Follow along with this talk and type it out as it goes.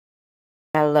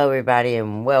Hello everybody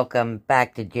and welcome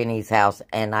back to Jenny's house,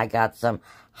 and I got some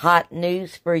hot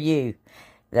news for you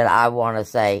that I want to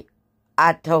say.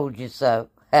 I told you so.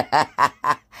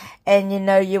 And you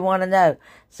know you want to know.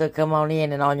 So come on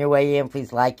in, and on your way in,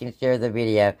 please like and share the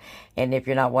video. And if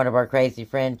you're not one of our crazy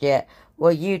friends yet,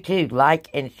 well, you too, like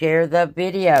and share the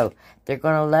video. They're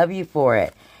going to love you for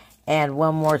it. And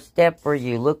one more step for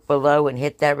you. Look below and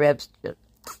hit that red...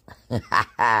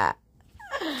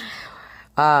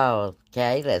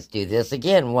 Okay, let's do this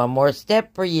again. One more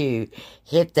step for you.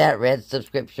 Hit that red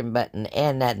subscription button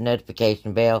and that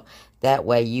notification bell. That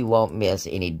way you won't miss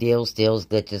any deals, steals,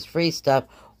 glitches, free stuff,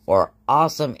 or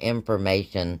awesome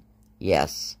information,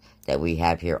 yes, that we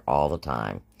have here all the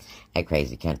time at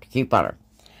Crazy Country Couponer.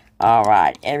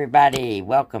 Alright, everybody,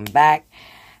 welcome back.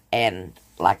 And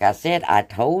like I said, I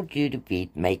told you to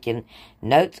be making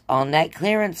notes on that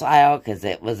clearance aisle because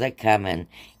it was a-coming.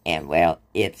 And, well,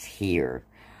 it's here.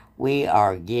 We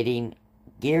are getting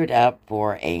geared up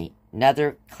for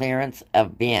another clearance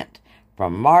event.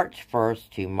 From March 1st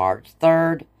to March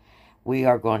 3rd, we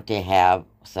are going to have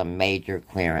some major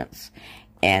clearance.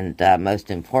 And most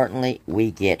importantly,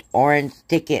 we get orange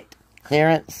ticket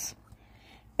clearance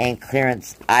and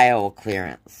clearance aisle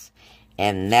clearance.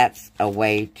 And that's a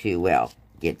way to, well,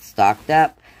 get stocked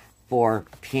up for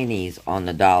pennies on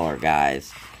the dollar,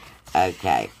 guys.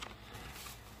 Okay.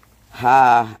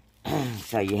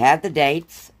 So you have the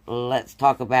dates. Let's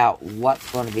talk about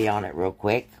what's going to be on it real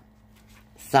quick.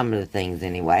 Some of the things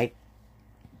anyway.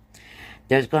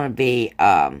 There's going to be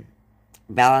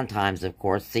Valentine's, of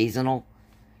course, seasonal.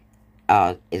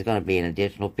 Is going to be an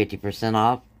additional 50%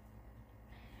 off.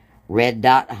 Red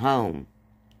Dot Home,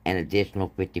 an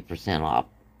additional 50% off.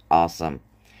 Awesome.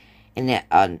 And then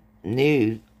a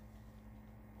new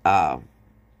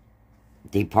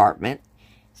department.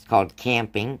 It's called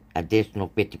camping, additional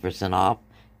 50% off.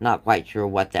 Not quite sure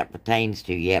what that pertains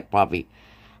to yet. Probably,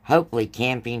 hopefully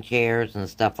camping chairs and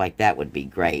stuff like that would be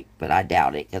great. But I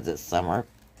doubt it because it's summer.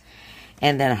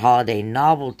 And then holiday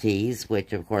novelties,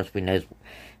 which of course we know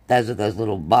those are those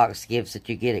little box gifts that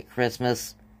you get at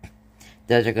Christmas.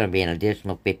 Those are going to be an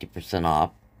additional 50%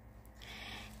 off.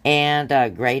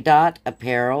 And Gray Dot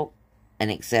apparel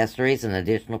and accessories, an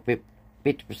additional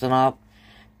 50% off.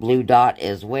 Blue Dot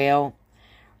as well.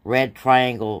 Red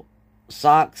Triangle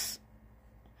socks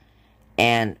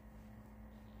and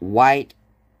White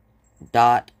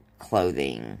Dot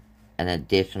clothing, an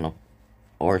additional,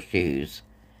 or shoes,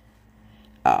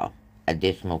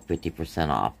 additional 50%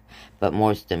 off. But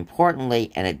most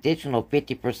importantly, an additional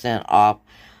 50% off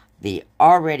the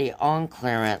already on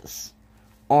clearance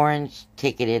orange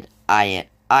ticketed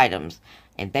items.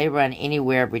 And they run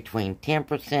anywhere between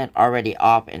 10% already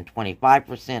off and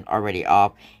 25% already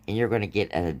off. And you're going to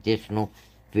get an additional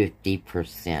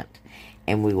 50%.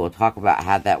 And we will talk about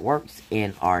how that works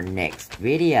in our next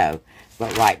video.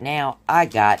 But right now, I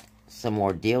got some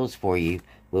more deals for you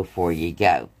before you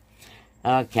go.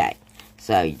 Okay,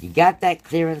 so you got that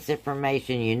clearance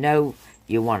information. You know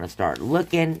you want to start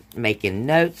looking, making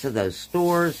notes of those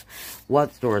stores,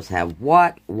 what stores have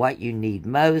what you need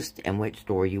most, and which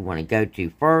store you want to go to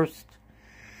first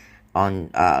on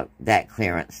that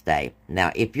clearance day.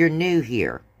 Now, if you're new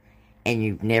here and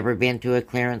you've never been to a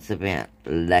clearance event,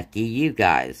 lucky you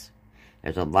guys.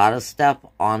 There's a lot of stuff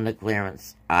on the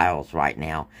clearance aisles right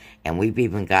now, and we've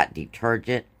even got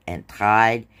detergent and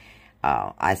Tide.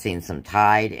 I seen some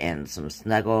Tide and some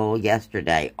Snuggle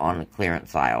yesterday on the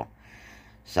clearance aisle.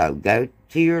 So go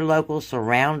to your local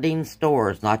surrounding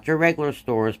stores, not your regular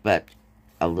stores, but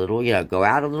a little, go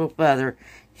out a little further,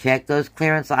 check those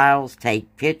clearance aisles,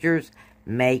 take pictures,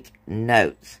 make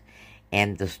notes.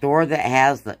 And the store that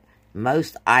has the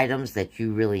most items that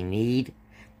you really need,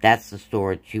 that's the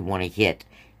store that you want to hit.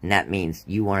 And that means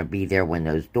you want to be there when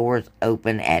those doors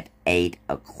open at 8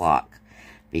 o'clock.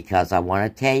 Because I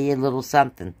want to tell you a little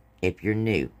something if you're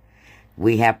new.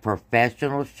 We have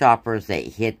professional shoppers that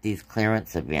hit these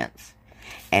clearance events.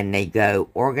 And they go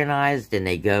organized and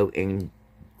they go in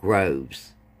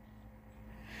groves.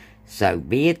 So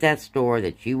be at that store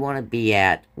that you want to be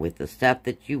at with the stuff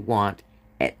that you want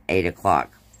at 8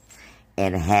 o'clock.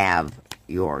 And have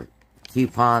your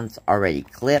coupons already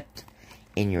clipped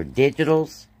in your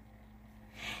digitals.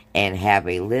 And have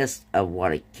a list of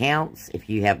what accounts, if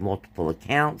you have multiple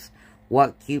accounts,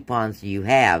 what coupons you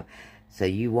have. So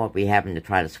you won't be having to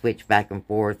try to switch back and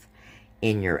forth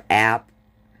in your app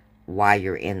while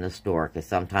you're in the store. Because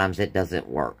sometimes it doesn't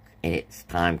work. And it's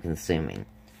time consuming.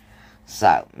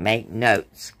 So make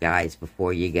notes, guys,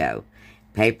 before you go.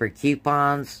 Paper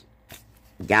coupons,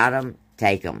 got them,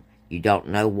 take them. You don't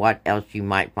know what else you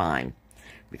might find.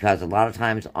 Because a lot of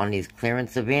times on these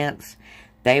clearance events,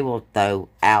 they will throw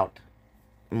out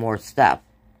more stuff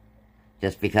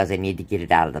just because they need to get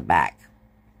it out of the back.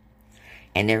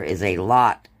 And there is a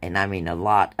lot, and I mean a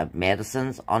lot, of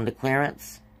medicines on the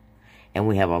clearance. And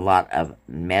we have a lot of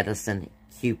medicine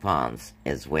coupons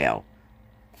as well.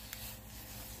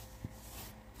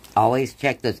 Always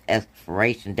check those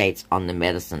expiration dates on the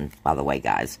medicine, by the way,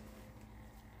 guys.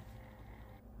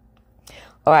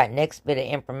 Alright, next bit of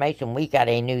information. We got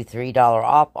a new $3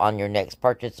 off on your next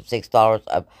purchase of $6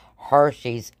 of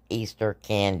Hershey's Easter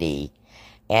candy.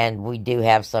 And we do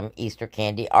have some Easter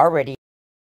candy already.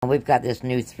 We've got this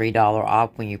new $3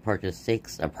 off when you purchase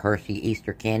 6 of Hershey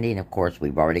Easter candy. And of course,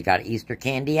 we've already got Easter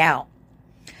candy out.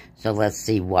 So let's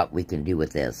see what we can do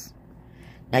with this.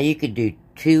 Now you could do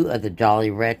 2 of the Jolly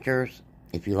Ranchers,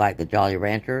 if you like the Jolly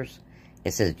Ranchers.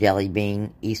 It says Jelly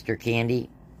Bean Easter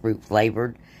candy, fruit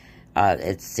flavored.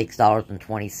 It's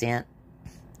 $6.20.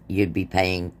 You'd be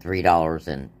paying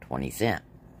 $3.20.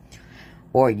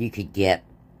 Or you could get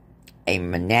a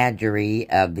menagerie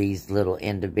of these little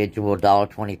individual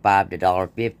 $1.25 to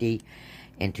 $1.50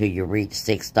 until you reach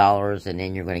 $6, and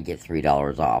then you're going to get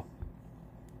 $3 off.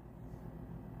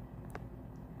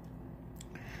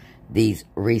 These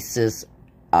Reese's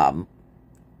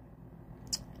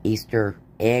Easter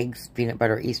eggs, peanut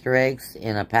butter Easter eggs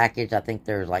in a package. I think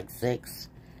there's like 6,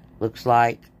 looks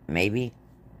like, maybe.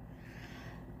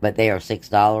 But they are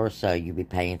 $6, so you'll be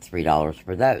paying $3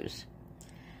 for those.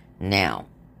 Now,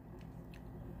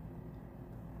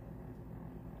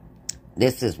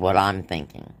 this is what I'm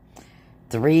thinking.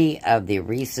 3 of the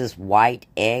Reese's white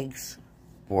eggs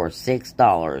for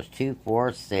 $6. 2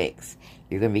 for $6.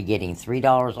 You're going to be getting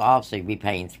 $3 off, so you'll be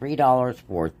paying $3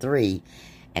 for 3.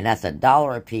 And that's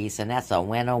 $1 a piece, and that's a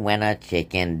winner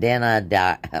chicken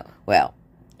dinner. Well,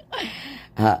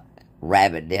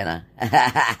 rabbit dinner.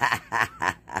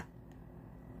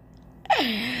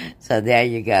 So there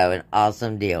you go, an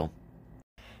awesome deal.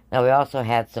 Now we also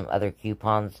had some other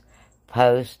coupons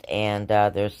post, and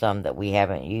there's some that we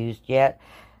haven't used yet.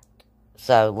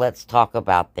 So let's talk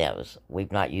about those.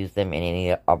 We've not used them in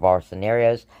any of our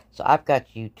scenarios. So I've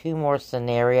got you 2 more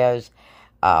scenarios.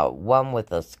 One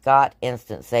with a Scott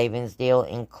Instant Savings deal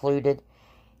included.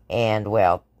 And,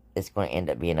 well, it's going to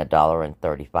end up being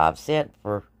 $1.35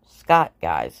 for Scott,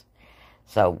 guys.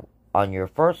 So on your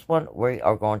first one, we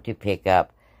are going to pick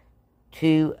up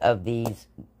 2 of these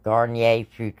Garnier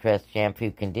Fruit Crest Shampoo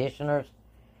Conditioners.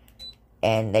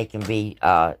 And they can be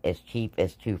as cheap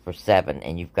as 2 for $7,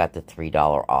 and you've got the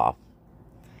 $3 off.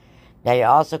 Now, you're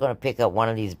also going to pick up one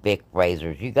of these Bic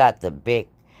razors. You got the Bic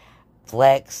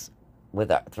Flex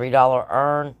with a $3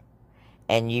 earn,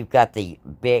 and you've got the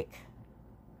Bic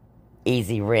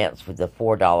Easy Rinse with the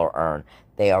 $4 earn.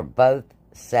 They are both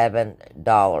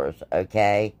 $7,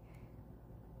 okay?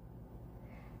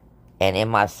 And in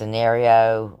my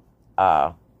scenario,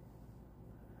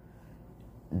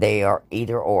 they are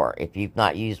either or. If you've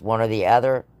not used one or the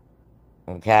other,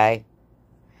 okay?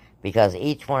 Because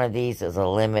each one of these is a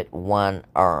limit 1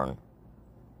 earn.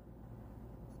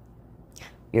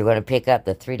 You're going to pick up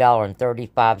the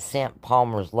 $3.35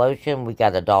 Palmer's Lotion. We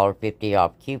got a $1.50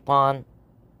 off coupon.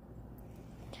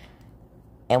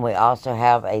 And we also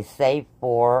have a save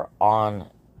for on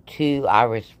 2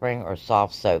 Irish Spring or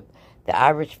soft soap. The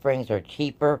Irish Springs are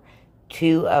cheaper.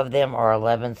 2 of them are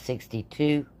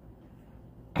 $11.62.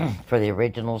 For the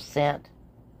original scent,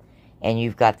 and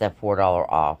you've got that $4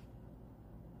 off.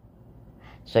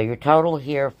 So your total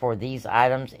here for these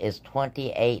items is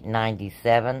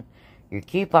 $28.97. Your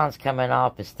coupons coming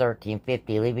off is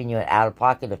 $13.50, leaving you an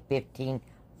out-of-pocket of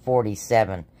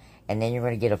 $15.47. And then you're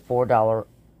going to get a $4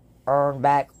 earn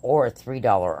back or a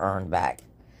 $3 earn back.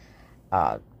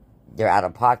 Your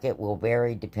out-of-pocket will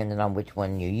vary depending on which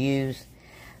one you use.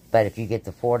 But if you get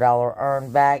the $4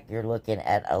 earn back, you're looking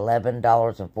at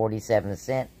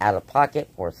 $11.47 out of pocket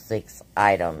for 6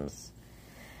 items.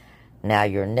 Now,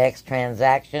 your next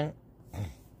transaction.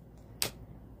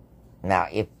 Now,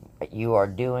 if you are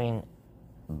doing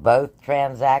both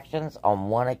transactions on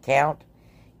one account,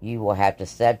 you will have to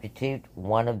substitute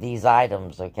one of these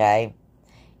items, okay?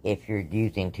 If you're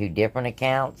using 2 different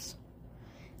accounts,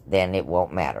 then it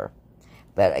won't matter.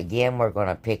 But again, we're going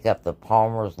to pick up the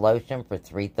Palmer's Lotion for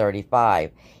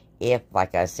 $3.35. If,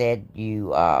 like I said,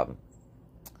 you are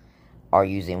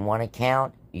using one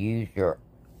account, use your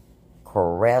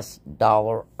Caress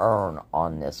dollar earn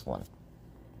on this one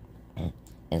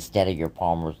instead of your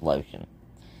Palmer's Lotion.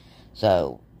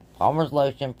 So, Palmer's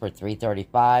Lotion for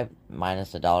 $3.35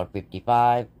 minus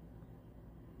 $1.55.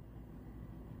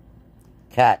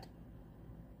 Cut.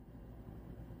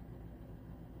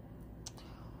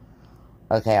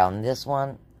 Okay, on this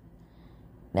one,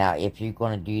 Now, if you're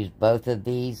going to use both of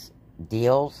these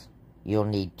deals, you'll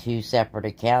need 2 separate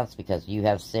accounts because you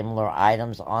have similar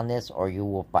items on this, or you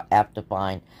will have to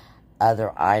find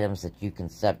other items that you can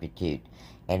substitute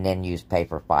and then use pay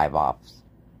for 5 offs.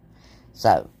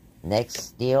 So,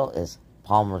 next deal is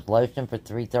Palmer's Lotion for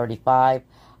 $3.35,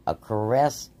 a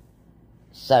Caress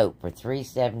soap for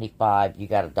 $3.75. You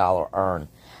got $1 earned.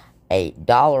 A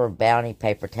 $1 Bounty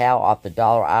paper towel off the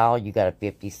dollar aisle. You got a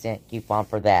 50-cent coupon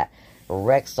for that.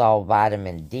 Rexall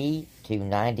Vitamin D,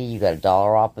 $2.90. You got $1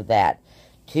 off of that.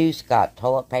 2 Scott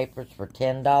toilet papers for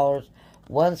 $10.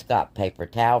 1 Scott paper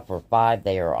towel for $5.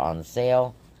 They are on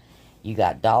sale. You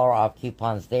got $1 off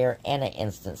coupons there and an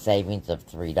instant savings of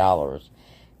 $3.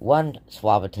 1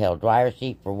 Suavitel dryer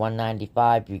sheet for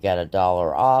 $1.95. You got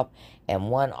 $1 off. And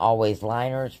 1 Always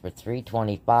Liners for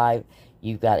 $3.25.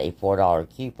 You got a $4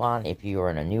 coupon. If you are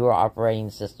in a newer operating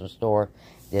system store,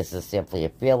 this is simply a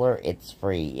filler. It's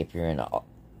free. If you're in an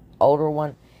older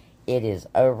one, it is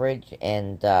overage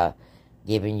and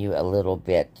giving you a little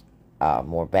bit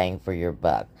more bang for your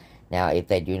buck. Now, if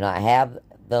they do not have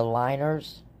the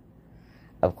liners,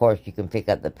 of course, you can pick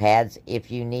up the pads if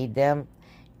you need them.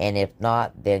 And if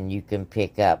not, then you can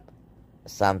pick up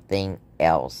something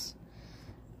else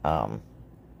to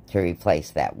replace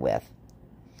that with.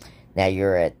 Now,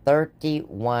 you're at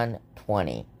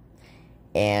 $31.20.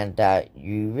 And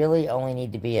you really only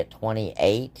need to be at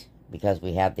 28 because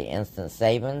we have the instant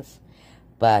savings.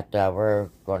 But we're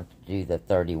going to do the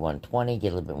 $31.20,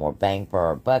 get a little bit more bang for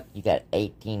our buck. You got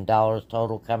 $18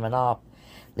 total coming off,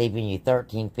 leaving you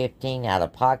 $13.15 out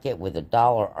of pocket with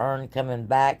 $1 earned coming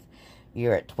back.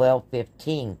 You're at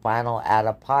 $12.15 final out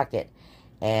of pocket.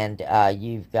 And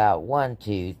you've got 1,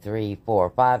 2, 3, 4,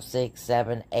 5, 6,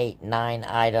 7, 8, 9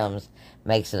 items.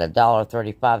 Makes it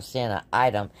 $1.35 an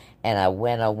item. And a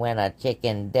winner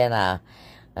chicken dinner.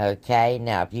 Okay,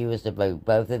 now if you was to do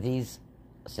both of these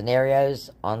scenarios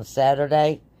on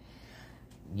Saturday,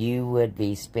 you would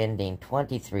be spending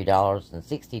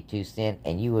 $23.62,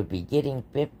 and you would be getting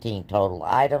 15 total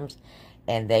items,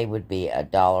 and they would be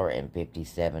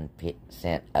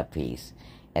 $1.57 a piece.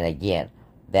 And again,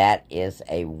 that is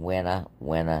a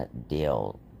winner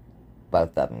deal.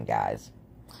 Both of them, guys.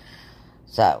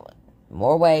 So,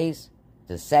 more ways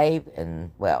to save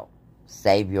and, well,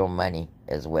 save your money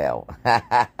as well.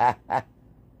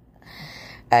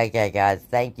 Okay, guys,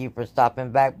 thank you for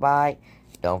stopping back by.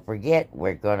 Don't forget,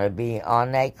 we're going to be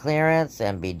on that clearance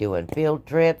and be doing field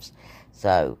trips.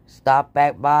 So, stop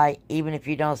back by. Even if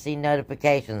you don't see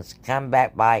notifications, come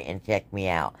back by and check me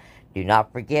out. Do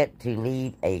not forget to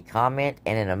leave a comment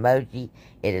and an emoji.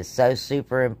 It is so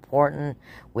super important.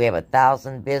 We have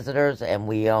 1,000 visitors and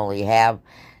we only have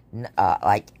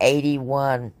like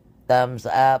 81 thumbs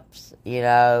ups, you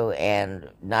know, and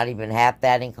not even half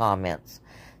that in comments.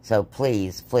 So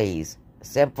please, please,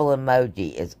 simple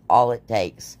emoji is all it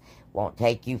takes. Won't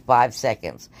take you 5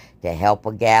 seconds to help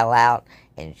a gal out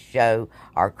and show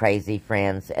our crazy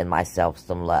friends and myself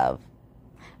some love.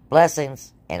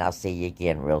 Blessings, and I'll see you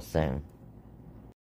again real soon.